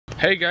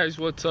Hey guys,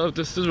 what's up?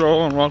 This is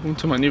Raul and welcome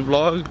to my new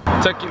vlog.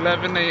 It's like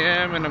 11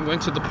 a.m. and I'm going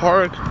to the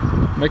park.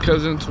 My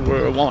cousins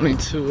were wanting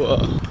to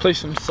play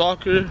some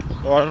soccer,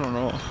 or I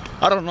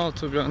don't know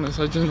to be honest.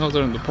 I just know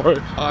they're in the park.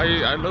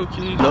 I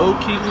low-key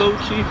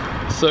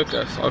suck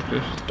at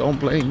soccer. Don't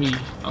blame me.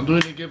 I'm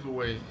doing a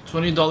giveaway.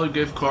 $20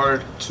 gift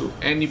card to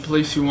any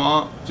place you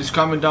want. Just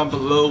comment down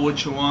below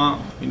what you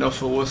want. You know,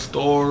 for what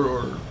store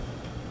or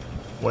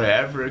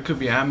wherever. It could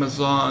be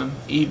Amazon,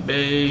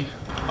 eBay.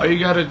 All you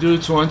gotta do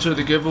to enter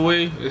the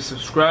giveaway is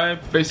subscribe.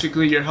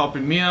 Basically, you're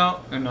helping me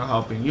out and I'm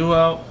helping you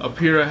out. Up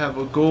here I have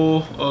a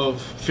goal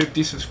of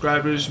 50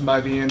 subscribers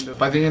by the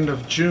end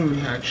of June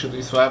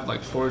actually, so I have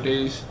like 4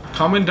 days.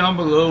 Comment down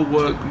below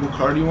what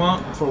card you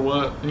want for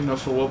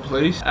what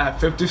place. At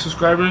 50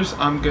 subscribers,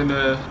 I'm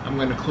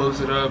gonna close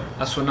it up.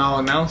 That's when I'll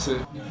announce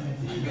it.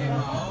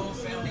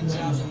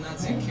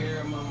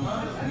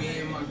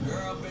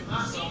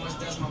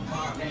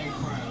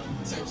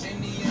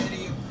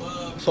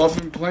 So I've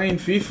been playing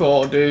FIFA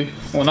all day.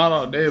 Well, not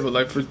all day, but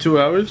like for 2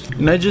 hours.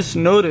 And I just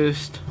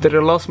noticed that I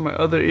lost my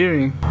other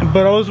earring.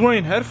 But I was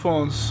wearing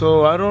headphones,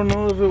 so I don't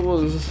know if it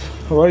was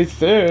right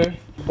there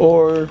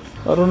or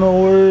I don't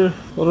know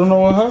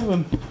what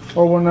happened.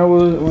 Or when I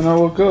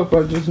woke up,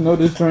 I just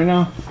noticed right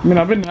now. I mean,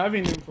 I've been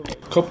having them for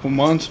like a couple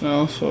months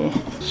now, so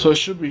it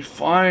should be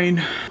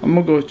fine. I'm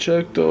gonna go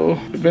check though.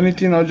 If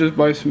anything, I'll just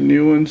buy some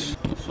new ones.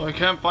 So I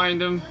can't find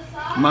them.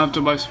 I'm gonna have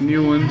to buy some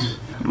new ones.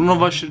 I don't know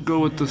if I should go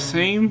with the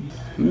same,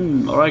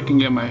 or I can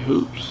get my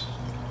hoops.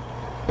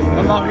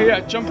 I'm out here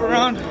at Jump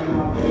Around.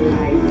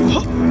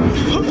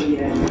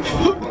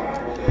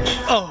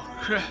 Oh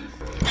crap,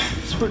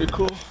 it's pretty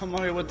cool. I'm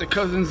out here with the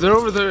cousins. They're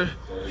over there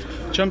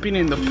jumping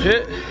in the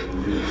pit,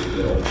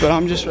 but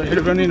I'm just right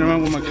here running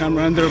around with my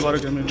camera and they're about to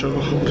get me in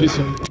trouble. Peace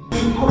out.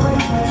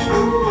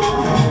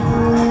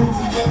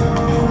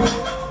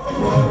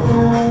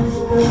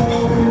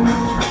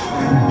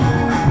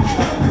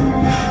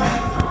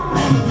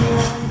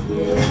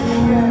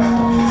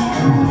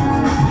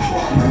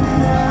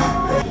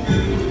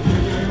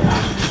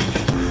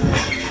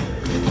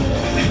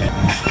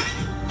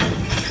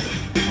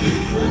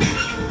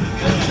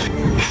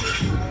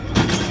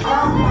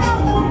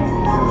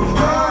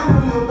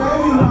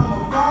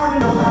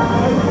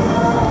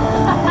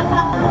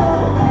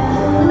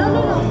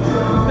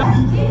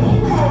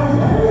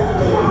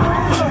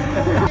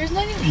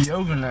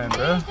 Yogaland,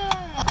 bro.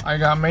 I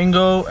got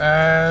mango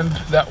and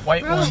that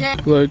white one.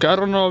 Look, I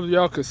don't know if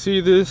y'all can see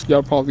this.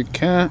 Y'all probably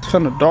can't. It's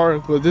kind of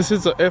dark, but this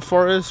is a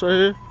FRS right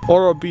here.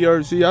 Or a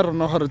BRZ. I don't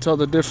know how to tell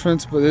the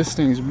difference, but this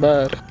thing's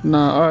bad.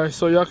 Nah, alright,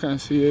 so y'all can't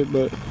see it,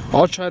 but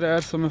I'll try to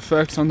add some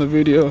effects on the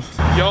video.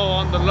 Yo,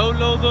 on the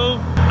low though,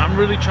 I'm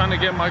really trying to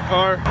get my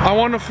car. I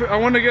want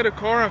to get a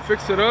car and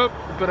fix it up,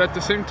 but at the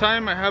same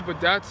time, I have a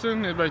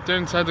Datsun. It's right there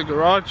inside the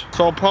garage.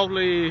 So I'll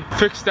probably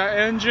fix that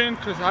engine,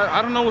 because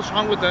I don't know what's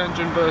wrong with the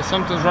engine, but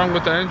something's wrong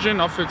with the engine.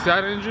 I'll fix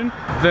that engine.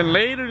 Then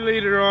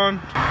later on,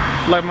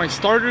 like my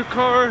starter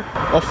car,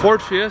 a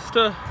Ford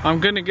Fiesta. I'm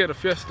gonna get a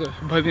Fiesta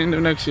by the end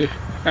of next year.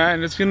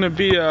 And it's gonna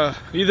be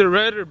either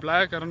red or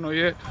black, I don't know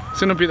yet. It's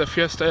gonna be the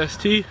Fiesta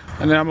ST,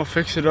 and then I'm gonna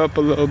fix it up a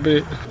little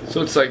bit.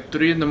 So it's like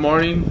 3 in the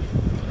morning,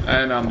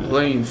 and I'm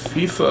playing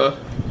FIFA.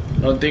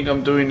 I don't think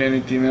I'm doing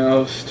anything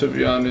else, to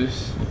be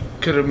honest.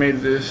 Could have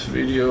made this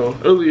video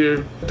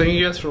earlier. Thank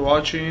you guys for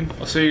watching.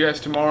 I'll see you guys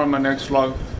tomorrow on my next vlog.